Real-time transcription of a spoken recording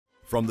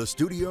From the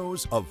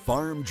studios of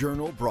Farm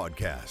Journal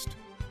Broadcast,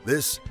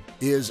 this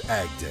is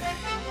AgDay.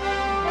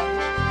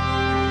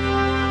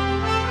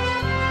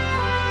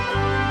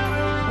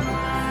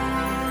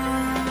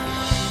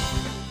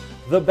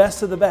 The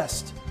best of the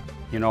best.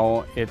 You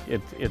know,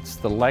 it's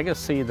the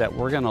legacy that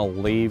we're going to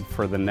leave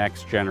for the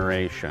next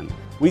generation.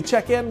 We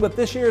check in with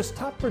this year's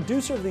top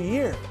producer of the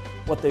year,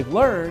 what they've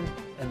learned,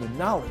 and the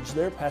knowledge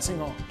they're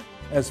passing on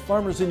as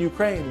farmers in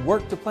Ukraine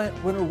work to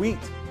plant winter wheat.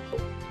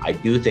 I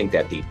do think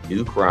that the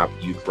new crop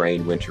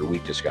Ukraine winter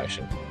wheat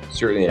discussion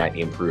certainly not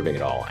improving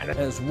at all. And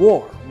as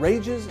war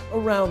rages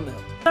around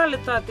them. Don't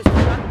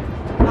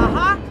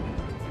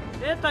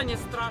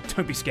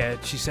be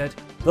scared, she said.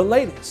 The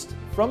latest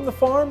from the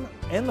farm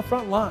and the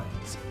front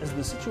lines as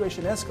the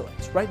situation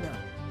escalates right now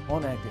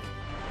on AgDay.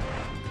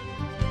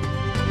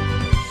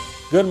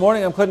 Good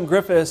morning, I'm Clinton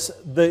Griffiths.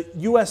 The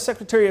U.S.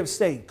 Secretary of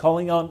State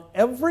calling on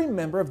every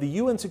member of the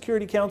UN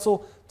Security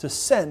Council to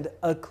send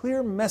a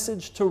clear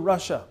message to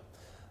Russia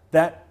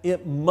that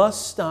it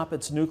must stop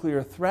its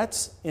nuclear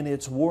threats in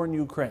its war in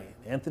Ukraine.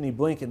 Anthony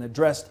Blinken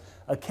addressed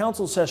a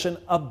council session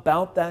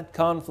about that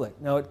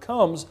conflict. Now, it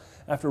comes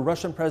after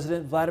Russian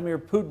President Vladimir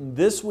Putin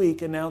this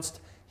week announced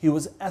he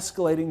was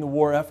escalating the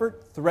war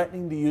effort,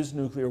 threatening to use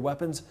nuclear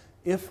weapons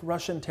if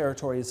Russian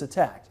territory is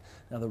attacked.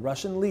 Now, the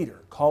Russian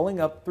leader calling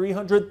up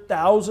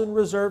 300,000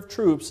 reserve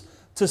troops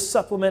to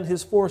supplement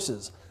his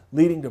forces,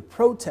 leading to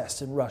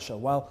protests in Russia,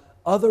 while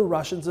other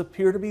Russians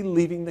appear to be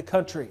leaving the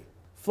country.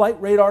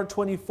 Flight Radar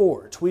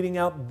 24 tweeting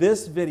out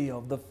this video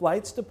of the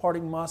flights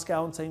departing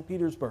Moscow and St.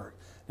 Petersburg.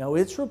 Now,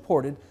 it's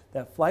reported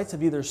that flights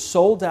have either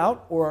sold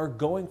out or are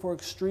going for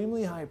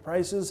extremely high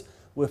prices,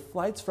 with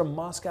flights from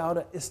Moscow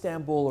to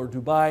Istanbul or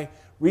Dubai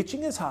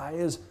reaching as high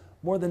as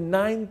more than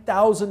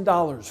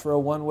 $9,000 for a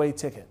one-way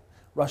ticket.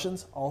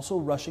 Russians also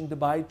rushing to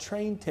buy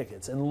train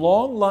tickets, and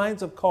long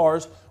lines of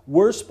cars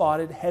were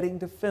spotted heading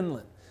to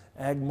Finland.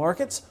 Ag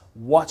markets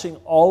watching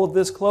all of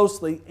this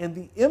closely and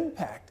the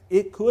impact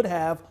it could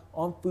have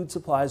on food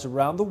supplies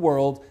around the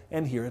world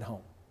and here at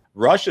home.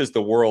 Russia is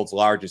the world's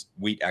largest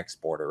wheat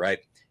exporter, right?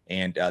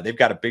 And they've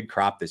got a big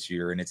crop this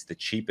year, and it's the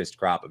cheapest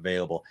crop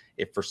available.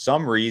 If for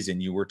some reason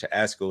you were to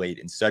escalate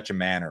in such a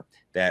manner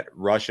that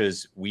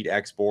Russia's wheat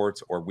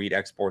exports or wheat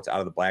exports out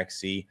of the Black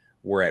Sea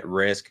were at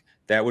risk,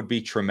 that would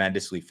be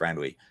tremendously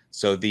friendly.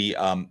 So the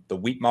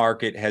wheat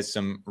market has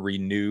some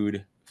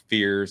renewed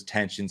fears,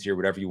 tensions here,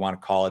 whatever you want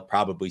to call it,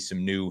 probably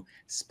some new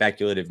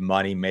speculative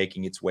money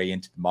making its way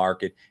into the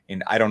market.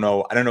 And I don't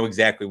know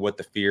exactly what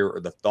the fear or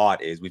the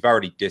thought is. We've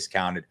already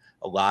discounted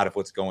a lot of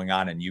what's going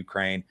on in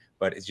Ukraine,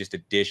 but it's just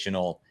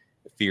additional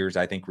fears,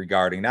 I think,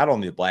 regarding not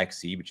only the Black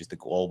Sea, but just the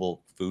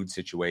global food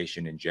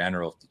situation in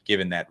general,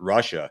 given that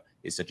Russia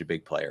is such a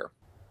big player.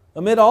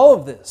 Amid all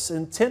of this,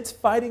 intense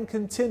fighting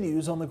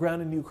continues on the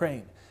ground in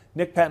Ukraine.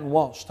 Nick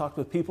Patton-Walsh talked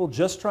with people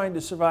just trying to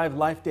survive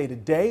life day to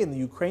day in the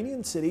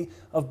Ukrainian city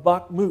of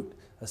Bakhmut,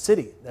 a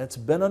city that's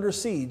been under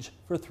siege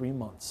for 3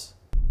 months.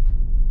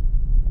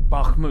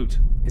 Bakhmut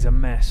is a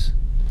mess.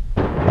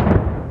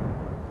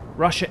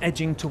 Russia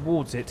edging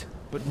towards it,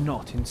 but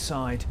not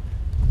inside.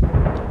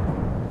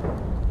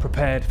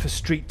 Prepared for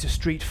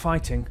street-to-street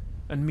fighting,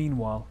 and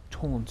meanwhile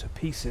torn to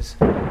pieces.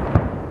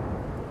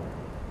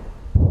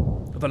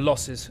 The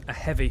losses are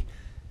heavy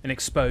in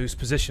exposed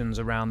positions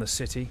around the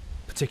city,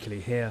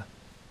 particularly here.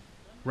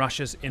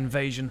 Russia's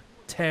invasion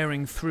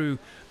tearing through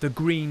the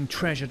green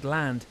treasured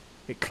land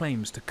it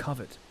claims to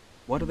covet.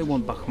 Why do they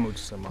want Bakhmut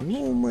so much?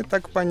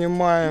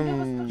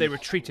 They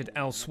retreated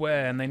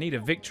elsewhere and they need a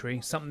victory,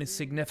 something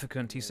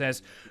significant, he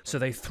says, so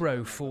they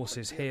throw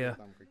forces here.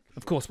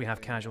 Of course we have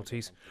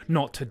casualties,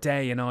 not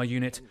today in our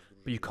unit,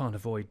 but you can't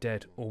avoid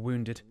dead or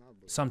wounded,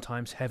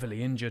 sometimes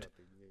heavily injured.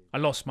 I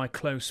lost my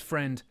close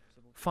friend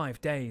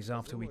 5 days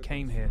after we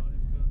came here.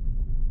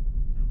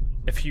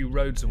 A few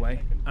roads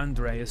away,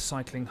 Andrei is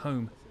cycling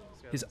home.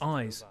 His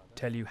eyes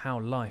tell you how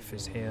life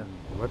is here.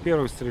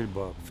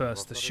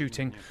 First the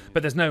shooting,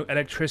 but there's no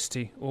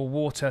electricity or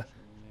water.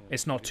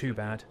 It's not too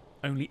bad.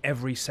 Only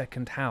every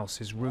second house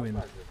is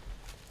ruined.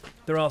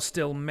 There are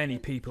still many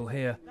people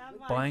here,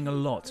 buying a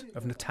lot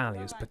of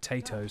Natalia's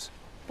potatoes.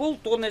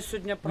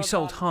 We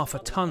sold half a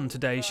ton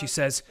today, she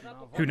says.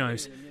 Who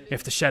knows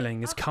if the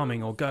shelling is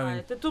coming or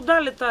going.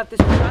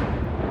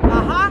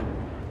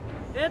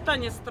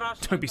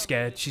 Don't be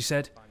scared, she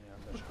said.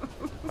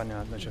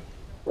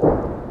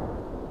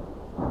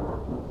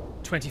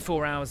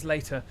 24 hours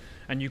later,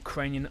 and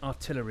Ukrainian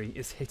artillery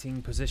is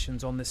hitting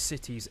positions on the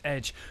city's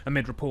edge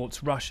amid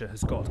reports Russia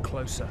has got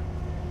closer.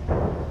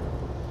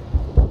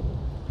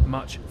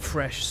 Much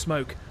fresh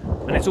smoke,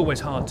 and it's always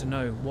hard to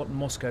know what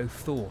Moscow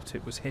thought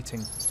it was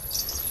hitting.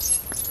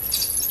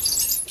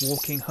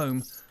 Walking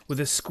home with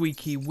a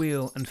squeaky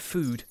wheel and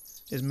food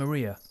is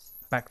Maria,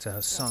 back to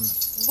her son.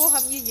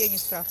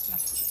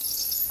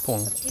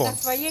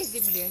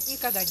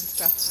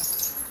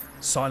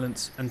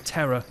 Silence and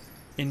terror,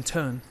 in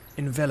turn,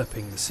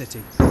 enveloping the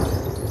city.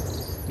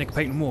 Nick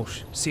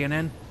Patton-Walsh,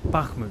 CNN,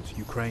 Bakhmut,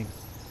 Ukraine.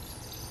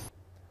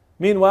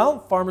 Meanwhile,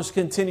 farmers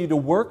continue to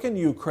work in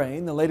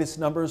Ukraine. The latest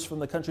numbers from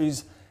the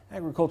country's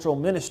Agricultural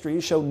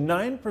ministries show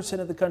 9%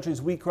 of the country's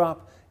wheat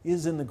crop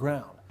is in the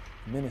ground.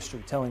 The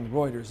ministry telling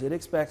Reuters it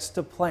expects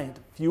to plant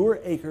fewer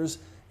acres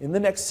in the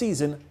next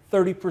season,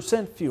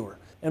 30% fewer.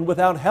 And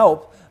without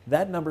help,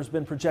 that number's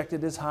been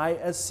projected as high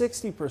as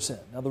 60%.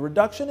 Now, the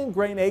reduction in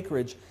grain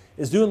acreage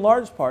is due in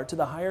large part to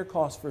the higher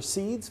cost for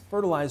seeds,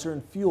 fertilizer,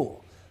 and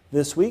fuel.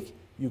 This week,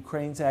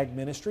 Ukraine's ag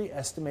ministry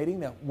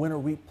estimating that winter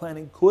wheat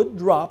planting could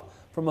drop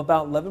from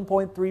about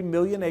 11.3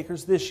 million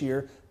acres this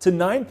year to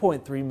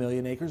 9.3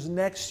 million acres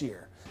next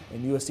year.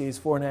 And USDA's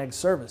Foreign Ag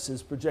Service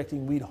is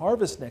projecting wheat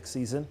harvest next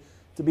season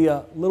to be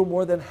a little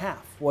more than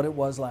half what it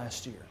was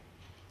last year.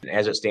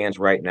 As it stands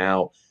right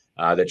now,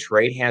 the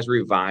trade has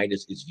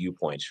revised its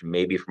viewpoints,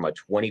 maybe from a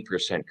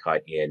 20%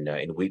 cut in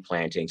wheat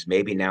plantings.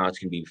 Maybe now it's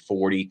going to be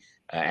 40.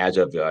 As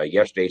of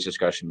yesterday's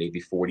discussion, maybe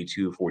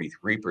 42,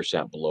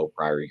 43% below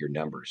prior year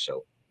numbers.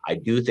 So I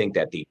do think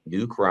that the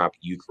new crop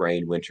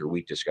Ukraine winter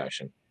wheat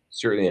discussion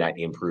certainly not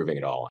improving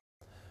at all.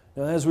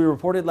 Now, as we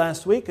reported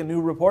last week, a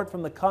new report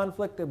from the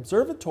Conflict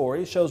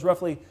Observatory shows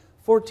roughly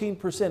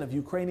 14% of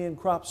Ukrainian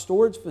crop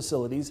storage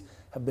facilities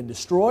have been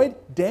destroyed,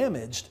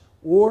 damaged,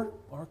 or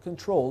are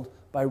controlled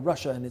by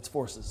Russia and its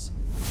forces.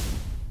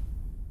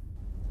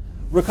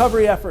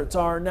 Recovery efforts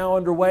are now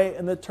underway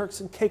in the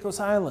Turks and Caicos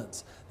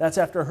Islands. That's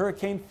after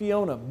Hurricane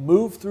Fiona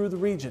moved through the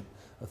region.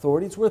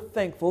 Authorities were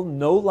thankful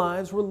no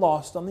lives were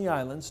lost on the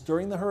islands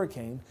during the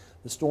hurricane.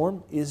 The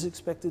storm is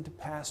expected to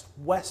pass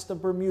west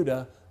of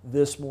Bermuda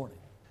this morning.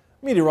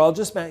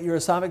 Meteorologist Matt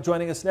Yurosavik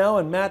joining us now.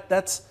 And Matt,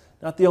 that's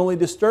not the only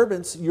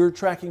disturbance you're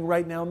tracking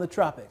right now in the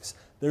tropics.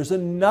 There's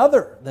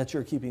another that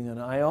you're keeping an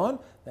eye on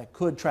that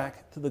could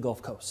track to the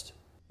Gulf Coast.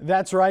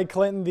 That's right,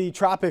 Clinton. The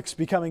tropics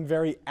becoming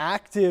very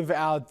active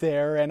out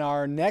there, and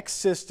our next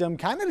system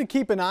kind of to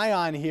keep an eye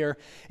on here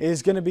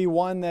is going to be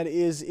one that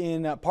is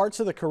in parts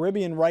of the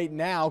Caribbean right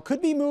now.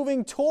 Could be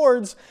moving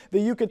towards the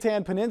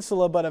Yucatan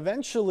Peninsula, but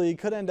eventually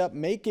could end up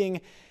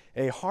making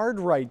a hard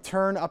right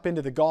turn up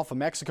into the Gulf of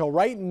Mexico.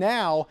 Right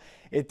now,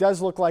 it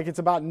does look like it's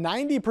about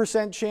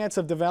 90% chance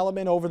of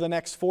development over the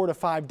next 4 to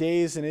 5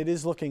 days, and it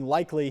is looking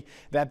likely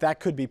that that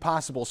could be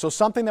possible. So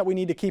something that we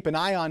need to keep an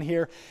eye on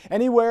here,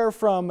 anywhere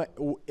from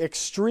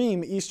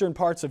extreme eastern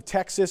parts of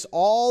Texas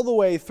all the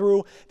way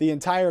through the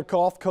entire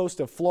Gulf Coast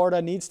of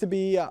Florida, needs to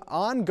be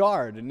on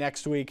guard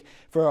next week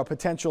for a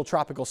potential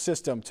tropical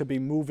system to be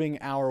moving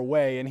our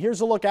way. And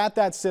here's a look at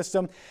that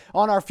system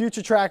on our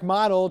Future Track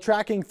model,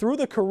 tracking through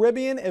the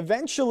Caribbean,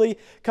 eventually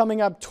coming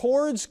up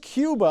towards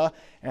Cuba,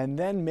 and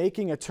then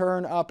making a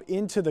turn up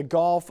into the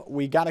Gulf.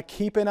 We got to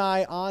keep an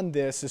eye on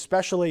this,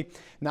 especially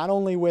not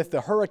only with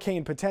the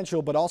hurricane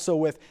potential, but also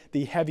with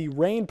the heavy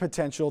rain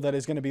potential that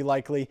is going to be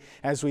likely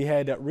as we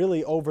head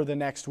really over the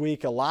next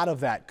week. A lot of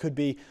that could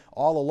be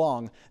all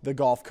along the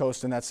Gulf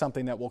Coast, and that's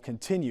something that we'll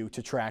continue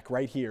to track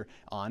right here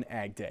on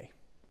Ag Day.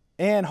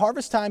 And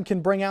harvest time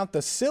can bring out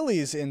the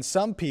sillies in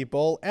some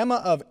people. Emma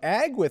of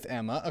Ag with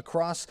Emma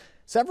across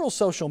several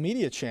social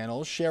media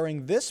channels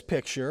sharing this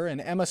picture, and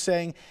Emma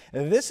saying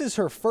this is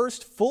her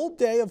first full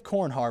day of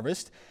corn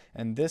harvest,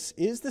 and this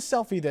is the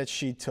selfie that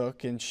she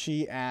took, and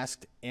she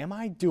asked, "Am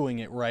I doing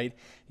it right?"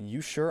 And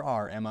you sure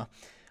are, Emma.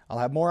 I'll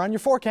have more on your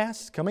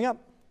forecast coming up.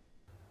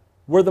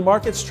 Where the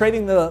market's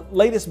trading the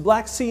latest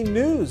Black Sea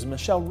news.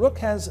 Michelle Rook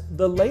has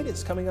the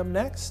latest coming up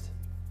next.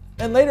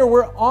 And later,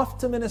 we're off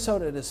to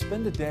Minnesota to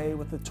spend a day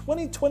with the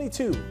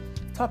 2022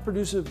 Top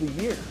Producer of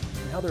the Year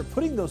and how they're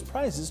putting those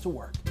prizes to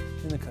work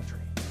in the country.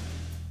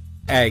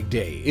 Ag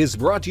Day is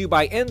brought to you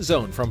by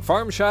Endzone from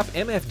Farm Shop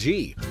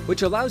MFG,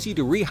 which allows you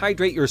to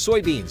rehydrate your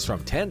soybeans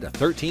from 10 to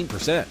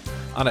 13%.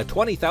 On a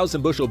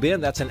 20,000 bushel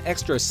bin, that's an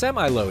extra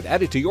semi-load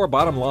added to your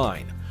bottom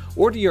line.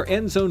 Order your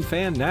Endzone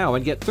fan now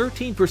and get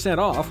 13%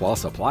 off while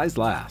supplies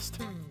last.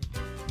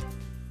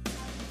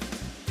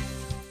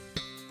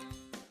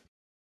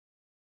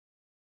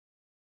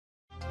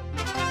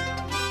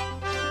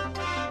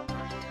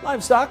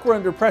 Livestock were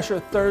under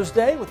pressure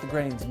Thursday with the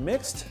grains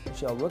mixed.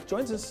 Michelle Rook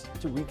joins us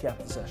to recap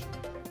the session.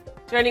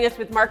 Joining us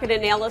with market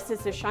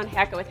analysis is Sean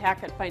Hackett with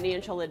Hackett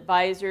Financial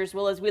Advisors.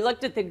 Well, as we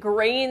looked at the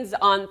grains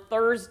on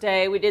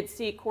Thursday, we did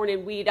see corn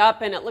and wheat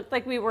up, and it looked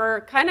like we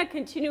were kind of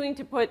continuing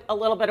to put a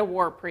little bit of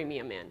war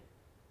premium in.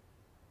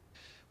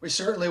 We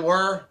certainly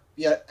were.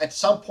 Yeah, at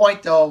some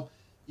point, though,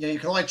 you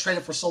can only trade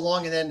it for so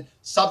long, and then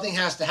something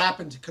has to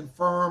happen to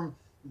confirm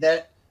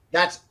that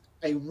that's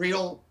a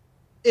real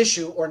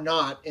issue or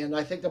not. And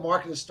I think the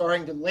market is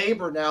starting to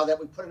labor now that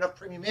we put enough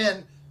premium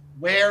in.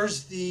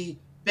 Where's the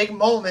big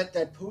moment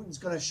that Putin's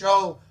going to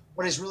show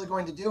what he's really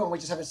going to do? And we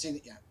just haven't seen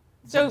it yet.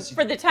 So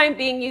for the time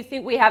being, you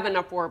think we have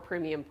enough war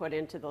premium put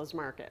into those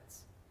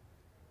markets?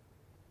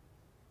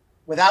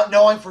 Without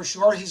knowing for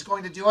sure he's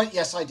going to do it,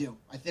 yes, I do.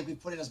 I think we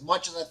put in as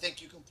much as I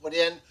think you can put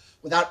in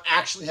without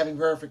actually having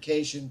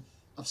verification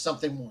of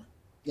something more.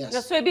 Yes. Now,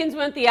 soybeans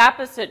went the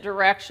opposite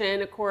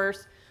direction, of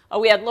course.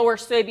 We had lower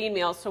soybean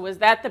meal. So was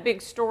that the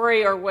big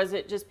story, or was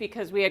it just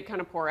because we had kind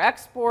of poor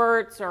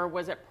exports, or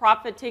was it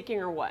profit taking,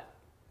 or what?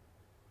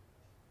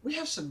 We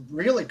have some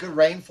really good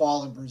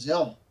rainfall in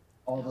Brazil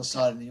all of a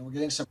sudden. We're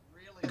getting some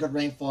really good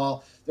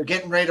rainfall. They're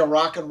getting ready to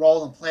rock and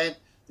roll and plant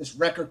this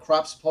record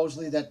crop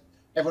supposedly that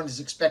everyone is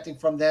expecting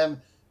from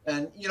them.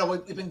 And, you know,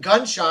 we've been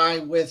gun shy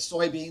with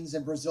soybeans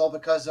in Brazil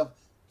because of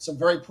some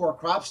very poor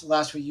crops the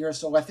last few years.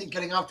 So I think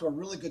getting off to a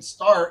really good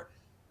start,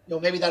 you know,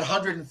 maybe that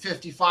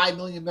 155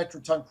 million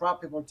metric ton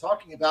crop people are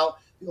talking about,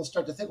 people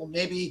start to think, well,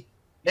 maybe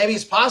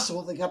it's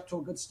possible they get up to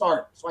a good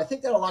start. So I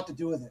think that had a lot to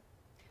do with it.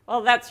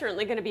 Well, that's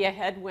certainly going to be a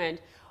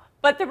headwind.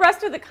 But the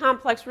rest of the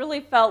complex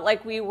really felt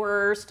like we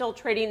were still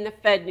trading the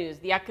Fed news,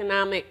 the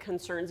economic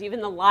concerns, even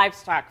the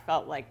livestock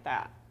felt like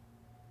that.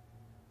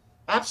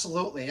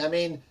 Absolutely. I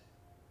mean,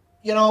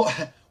 you know,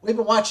 we've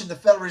been watching the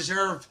Federal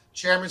Reserve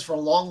chairmen for a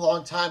long,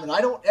 long time, and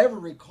I don't ever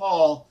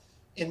recall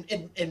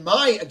in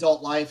my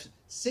adult life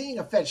seeing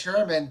a Fed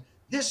chairman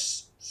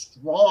this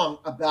strong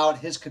about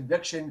his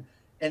conviction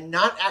and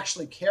not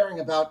actually caring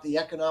about the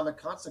economic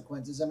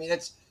consequences. I mean,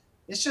 it's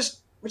just,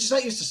 we're just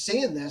not used to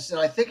seeing this. And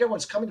I think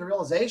everyone's coming to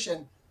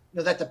realization, you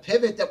know, that the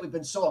pivot that we've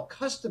been so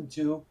accustomed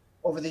to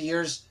over the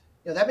years,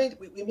 you know, that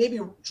we may be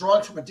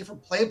drawing from a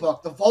different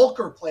playbook, the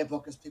Volcker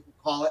playbook, as people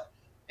call it.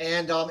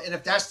 And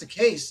if that's the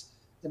case,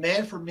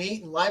 demand for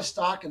meat and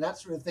livestock and that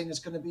sort of thing is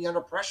going to be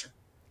under pressure.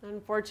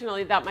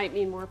 Unfortunately, that might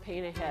mean more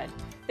pain ahead.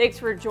 Thanks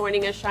for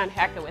joining us, Sean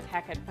Hackett with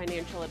Hackett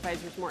Financial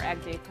Advisors. More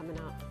AgDay coming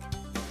up.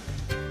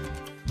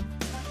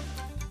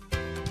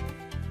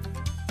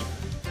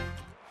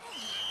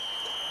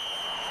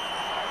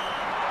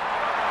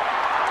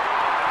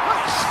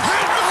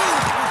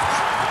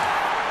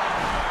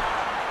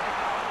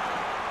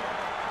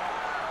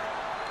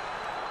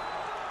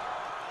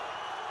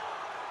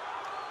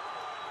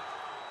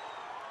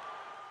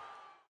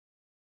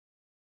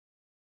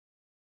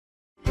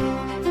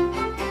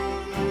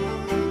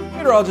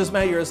 Meteorologist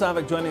Matt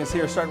Yurosavik joining us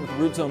here, starting with the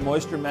root zone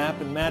moisture map.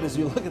 And Matt, as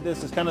you look at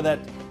this, it's kind of that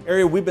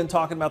area we've been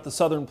talking about, the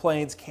southern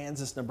plains,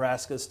 Kansas,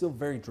 Nebraska, is still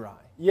very dry.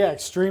 Yeah,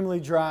 extremely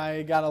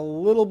dry. Got a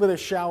little bit of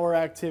shower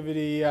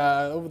activity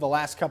over the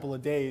last couple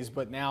of days,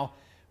 but now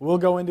we'll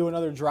go into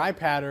another dry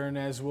pattern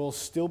as we'll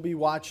still be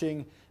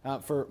watching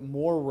for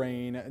more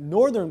rain,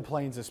 northern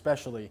plains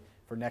especially,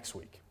 for next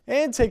week.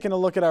 And taking a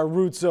look at our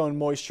root zone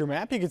moisture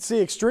map, you can see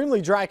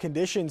extremely dry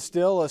conditions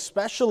still,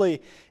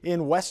 especially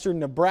in western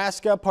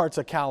Nebraska, parts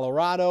of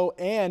Colorado,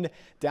 and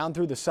down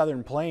through the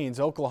southern plains,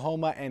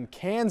 Oklahoma and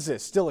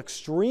Kansas. Still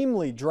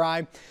extremely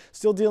dry.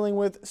 Still dealing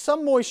with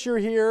some moisture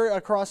here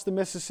across the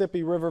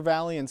Mississippi River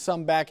Valley and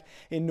some back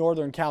in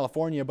northern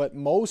California, but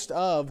most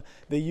of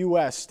the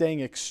U.S. staying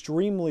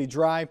extremely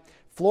dry.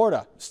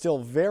 Florida still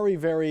very,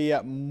 very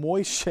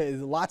moisture,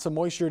 lots of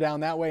moisture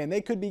down that way, and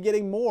they could be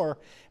getting more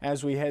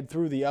as we head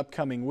through the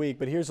upcoming week.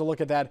 But here's a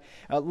look at that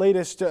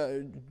latest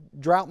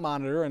drought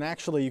monitor, and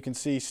actually you can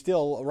see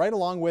still right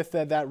along with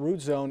that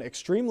root zone,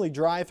 extremely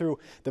dry through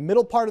the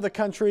middle part of the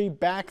country,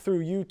 back through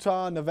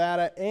Utah,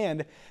 Nevada,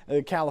 and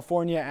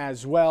California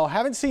as well.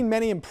 Haven't seen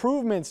many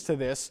improvements to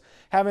this.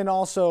 Haven't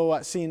also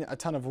seen a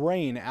ton of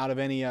rain out of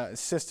any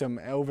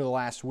system over the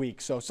last week.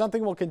 So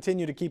something we'll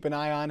continue to keep an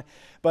eye on,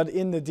 but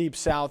in the deep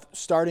south,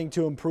 starting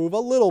to improve a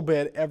little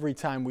bit every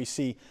time we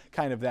see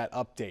kind of that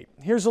update.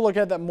 Here's a look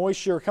at that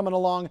moisture coming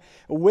along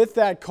with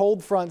that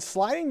cold front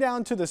sliding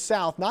down to the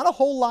south. Not a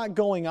whole lot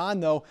going on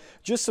though,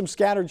 just some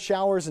scattered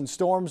showers and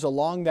storms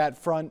along that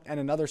front, and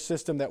another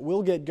system that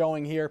will get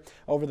going here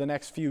over the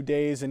next few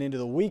days and into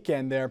the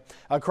weekend there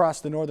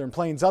across the northern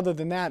plains. Other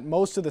than that,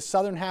 most of the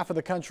southern half of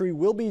the country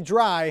will be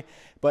dry,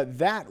 but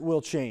that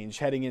will change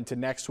heading into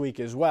next week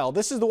as well.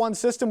 This is the one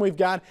system we've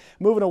got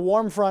moving a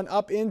warm front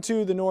up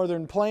into the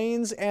northern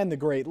plains and the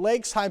Great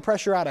Lakes. High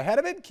pressure out ahead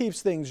of it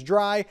keeps things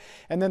dry,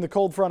 and then the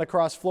cold front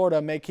across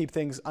Florida may keep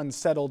things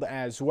unsettled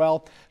as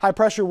well. High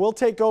pressure will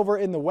take over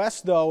in the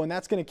west though, and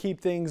that's going to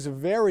keep things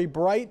very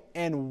bright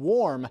and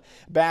warm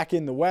back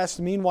in the west.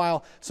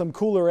 Meanwhile, some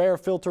cooler air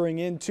filtering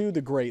into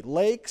the Great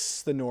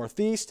Lakes, the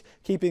northeast,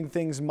 keeping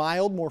things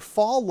mild, more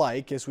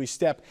fall-like as we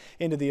step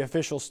into the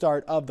official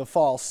start of the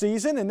fall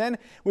season. And then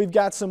we've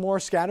got some more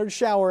scattered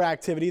shower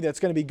activity that's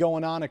going to be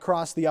going on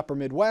across the upper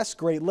Midwest,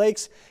 Great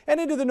Lakes,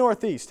 and into the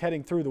northeast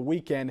heading through the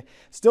weekend.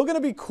 Still going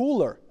to be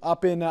cooler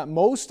up in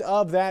most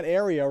of that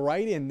area,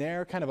 right in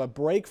there, kind of a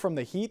break from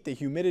the heat, the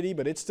humidity,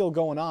 but it's still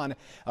going on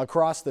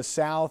across the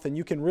south, and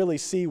you can really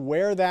see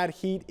where that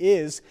heat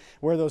is,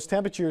 where those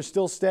temperatures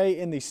still stay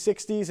in the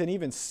 60s and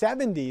even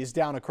 70s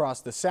down across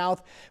the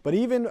south. But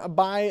even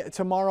by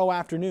tomorrow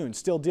afternoon,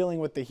 still dealing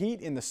with the heat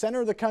in the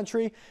center of the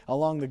country,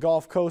 along the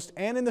Gulf Coast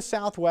and in the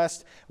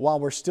southwest, while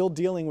we're still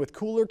dealing with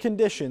cooler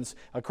conditions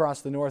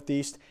across the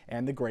northeast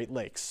and the Great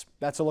Lakes.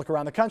 That's a look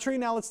around the country.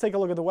 Now let's take a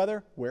look at the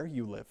weather where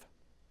you live.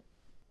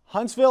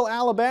 Huntsville,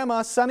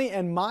 Alabama, sunny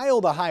and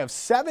mild, a high of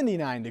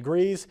 79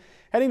 degrees.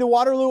 Heading to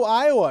Waterloo,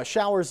 Iowa,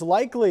 showers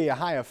likely, a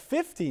high of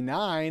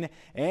 59.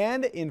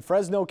 And in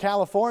Fresno,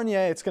 California,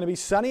 it's going to be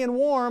sunny and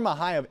warm, a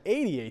high of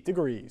 88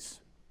 degrees.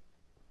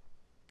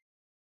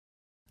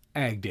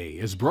 AgDay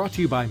is brought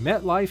to you by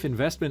MetLife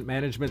Investment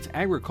Management's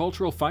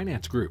Agricultural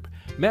Finance Group.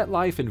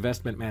 MetLife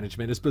Investment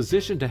Management is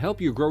positioned to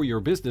help you grow your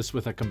business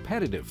with a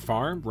competitive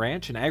farm,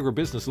 ranch, and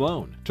agribusiness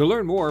loan. To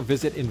learn more,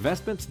 visit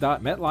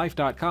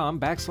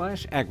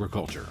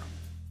investments.metlife.com/agriculture.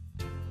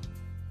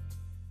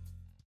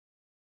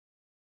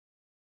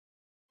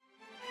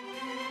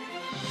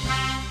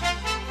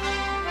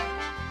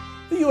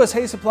 U.S.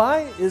 hay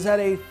supply is at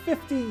a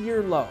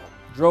 50-year low.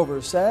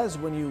 Drover says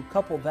when you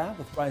couple that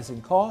with rising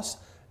costs,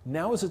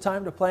 now is the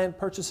time to plan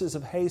purchases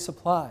of hay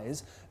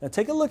supplies. Now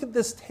take a look at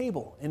this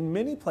table. In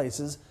many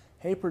places,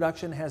 hay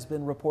production has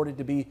been reported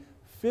to be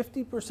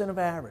 50% of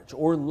average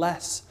or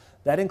less.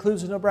 That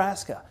includes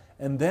Nebraska.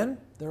 And then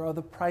there are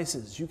the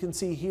prices. You can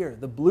see here,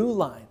 the blue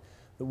line,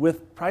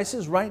 with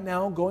prices right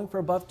now going for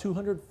above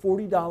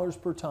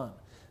 $240 per ton.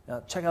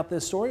 Now check out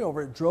this story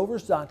over at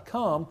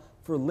drovers.com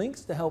for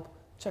links to help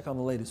check on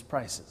the latest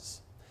prices.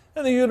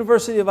 And the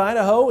University of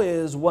Idaho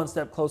is one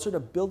step closer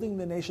to building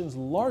the nation's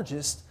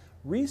largest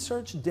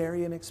research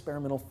dairy and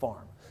experimental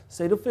farm.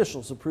 State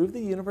officials approved the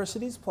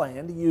university's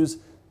plan to use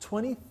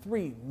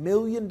 $23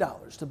 million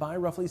to buy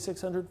roughly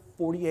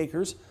 640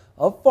 acres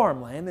of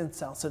farmland in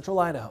south central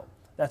Idaho.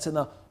 That's in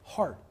the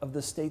heart of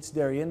the state's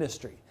dairy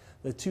industry.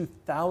 The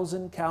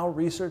 2,000 cow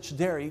research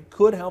dairy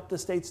could help the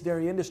state's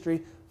dairy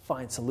industry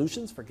find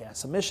solutions for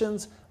gas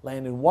emissions,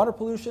 land and water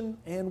pollution,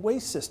 and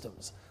waste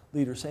systems.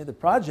 Leaders say the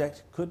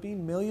project could be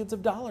millions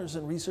of dollars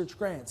in research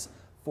grants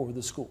for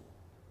the school.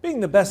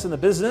 Being the best in the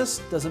business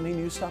doesn't mean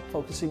you stop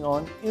focusing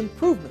on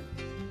improvement.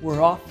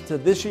 We're off to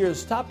this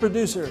year's top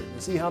producer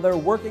to see how they're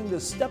working to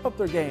step up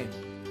their game,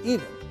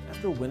 even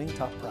after winning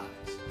top prize.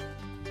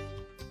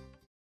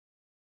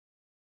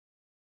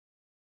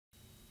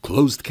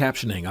 Closed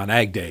captioning on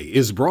AgDay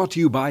is brought to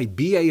you by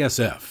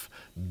BASF.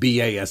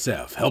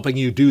 BASF, helping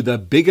you do the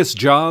biggest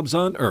jobs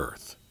on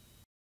earth.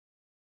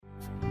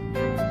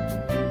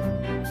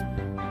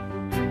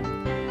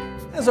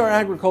 As our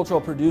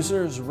agricultural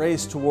producers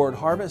race toward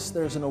harvest,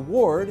 there's an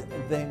award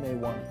they may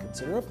want to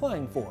consider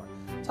applying for.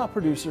 Top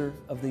Producer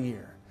of the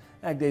Year.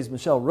 AgDay's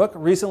Michelle Rook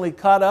recently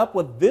caught up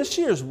with this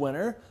year's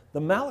winner, the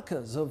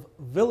Malakas of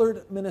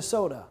Villard,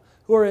 Minnesota,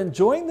 who are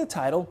enjoying the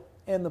title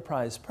and the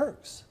prize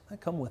perks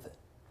that come with it.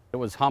 It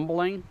was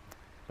humbling,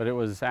 but it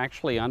was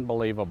actually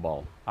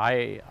unbelievable.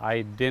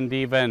 I didn't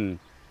even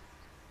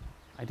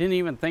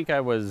think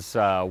I was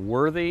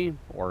worthy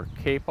or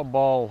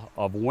capable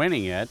of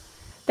winning it.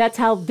 That's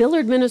how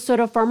Villard,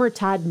 Minnesota farmer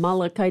Todd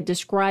Malachi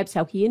describes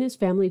how he and his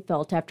family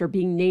felt after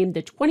being named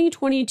the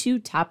 2022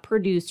 top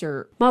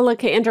producer.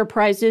 Malachi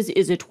Enterprises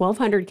is a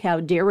 1,200 cow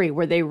dairy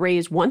where they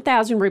raise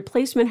 1,000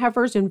 replacement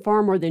heifers and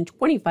farm more than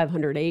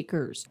 2,500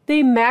 acres.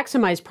 They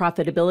maximize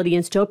profitability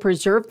and still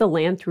preserve the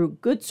land through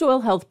good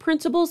soil health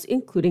principles,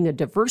 including a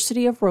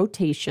diversity of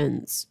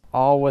rotations.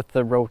 All with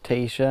the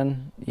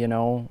rotation,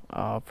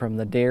 from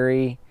the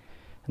dairy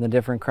and the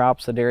different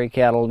crops the dairy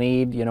cattle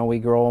need. We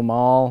grow them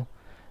all.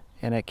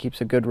 And it keeps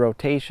a good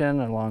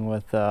rotation along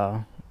with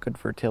good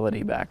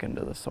fertility back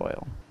into the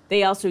soil.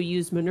 They also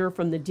use manure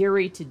from the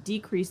dairy to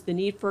decrease the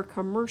need for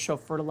commercial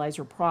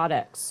fertilizer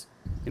products.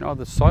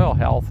 The soil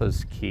health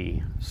is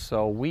key,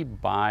 so we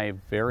buy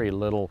very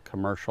little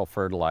commercial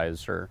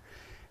fertilizer.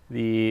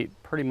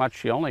 Pretty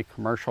much the only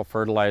commercial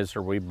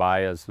fertilizer we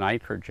buy is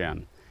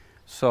nitrogen.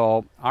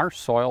 So our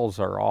soils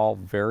are all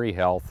very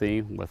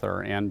healthy with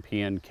our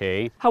NP and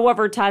K.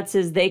 However, Todd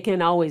says they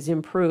can always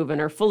improve and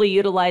are fully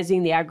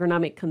utilizing the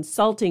agronomic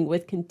consulting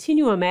with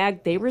Continuum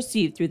Ag they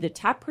received through the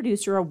Top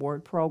Producer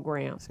Award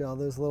program. See all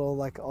those little,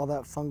 all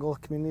that fungal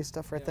community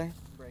stuff right there?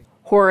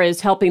 Hora is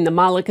helping the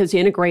Malakas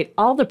integrate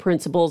all the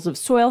principles of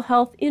soil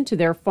health into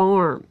their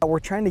farm. We're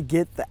trying to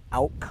get the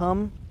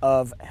outcome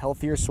of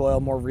healthier soil,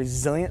 more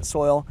resilient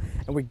soil,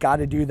 and we got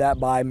to do that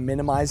by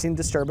minimizing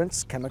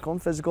disturbance, chemical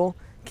and physical,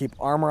 keep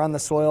armor on the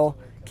soil,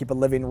 keep a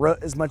living root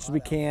as much as we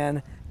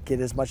can, get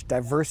as much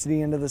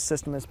diversity into the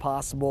system as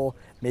possible,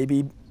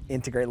 maybe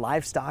integrate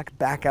livestock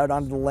back out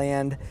onto the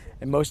land,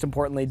 and most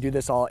importantly, do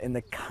this all in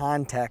the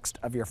context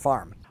of your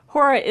farm.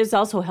 Hora is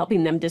also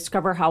helping them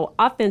discover how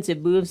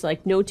offensive moves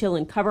like no-till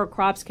and cover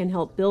crops can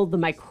help build the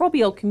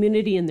microbial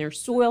community in their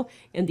soil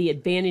and the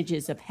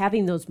advantages of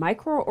having those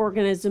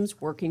microorganisms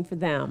working for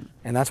them.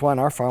 And that's why on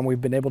our farm we've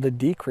been able to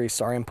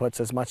decrease our inputs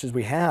as much as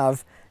we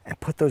have and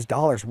put those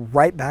dollars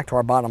right back to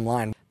our bottom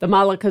line. The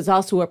Malakas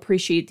also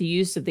appreciate the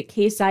use of the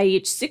Case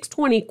IH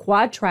 620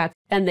 quad track,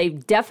 and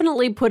they've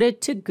definitely put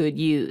it to good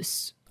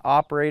use.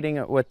 Operating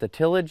it with the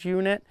tillage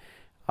unit,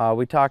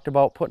 we talked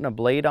about putting a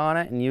blade on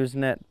it and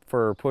using it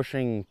for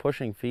pushing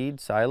feed,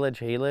 silage,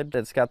 haylage.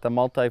 It's got the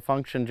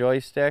multi-function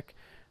joystick,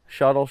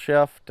 shuttle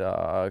shift,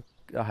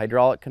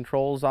 hydraulic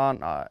controls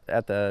on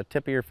at the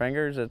tip of your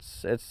fingers.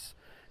 It's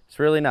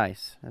really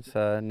nice. It's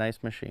a nice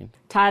machine.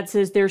 Todd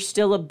says they're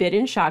still a bit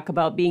in shock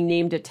about being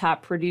named a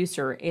top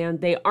producer, and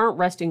they aren't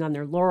resting on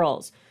their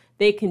laurels.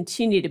 They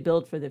continue to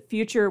build for the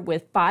future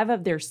with 5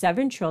 of their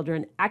 7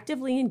 children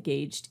actively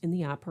engaged in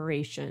the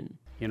operation.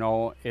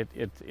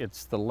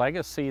 It's the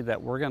legacy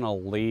that we're going to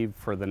leave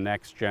for the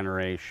next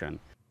generation.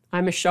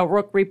 I'm Michelle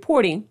Rook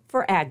reporting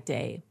for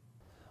AgDay.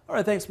 All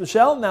right, thanks,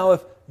 Michelle. Now,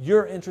 if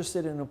you're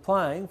interested in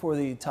applying for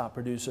the Top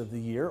Producer of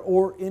the Year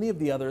or any of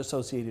the other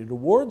associated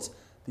awards,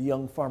 the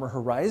Young Farmer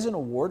Horizon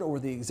Award or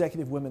the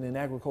Executive Women in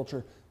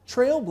Agriculture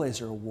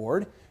Trailblazer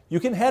Award,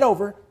 you can head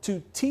over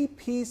to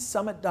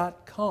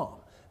tpsummit.com.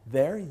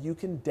 There you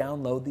can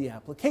download the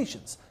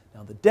applications.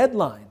 Now, the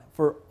deadline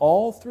for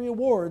all 3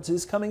 awards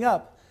is coming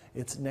up.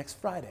 It's next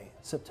Friday,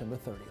 September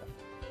 30th.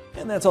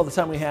 And that's all the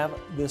time we have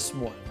this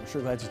morning. We're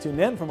sure glad you tuned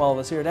in. From all of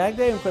us here at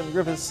AgDay, I'm Quentin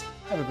Griffiths.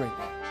 Have a great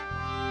day.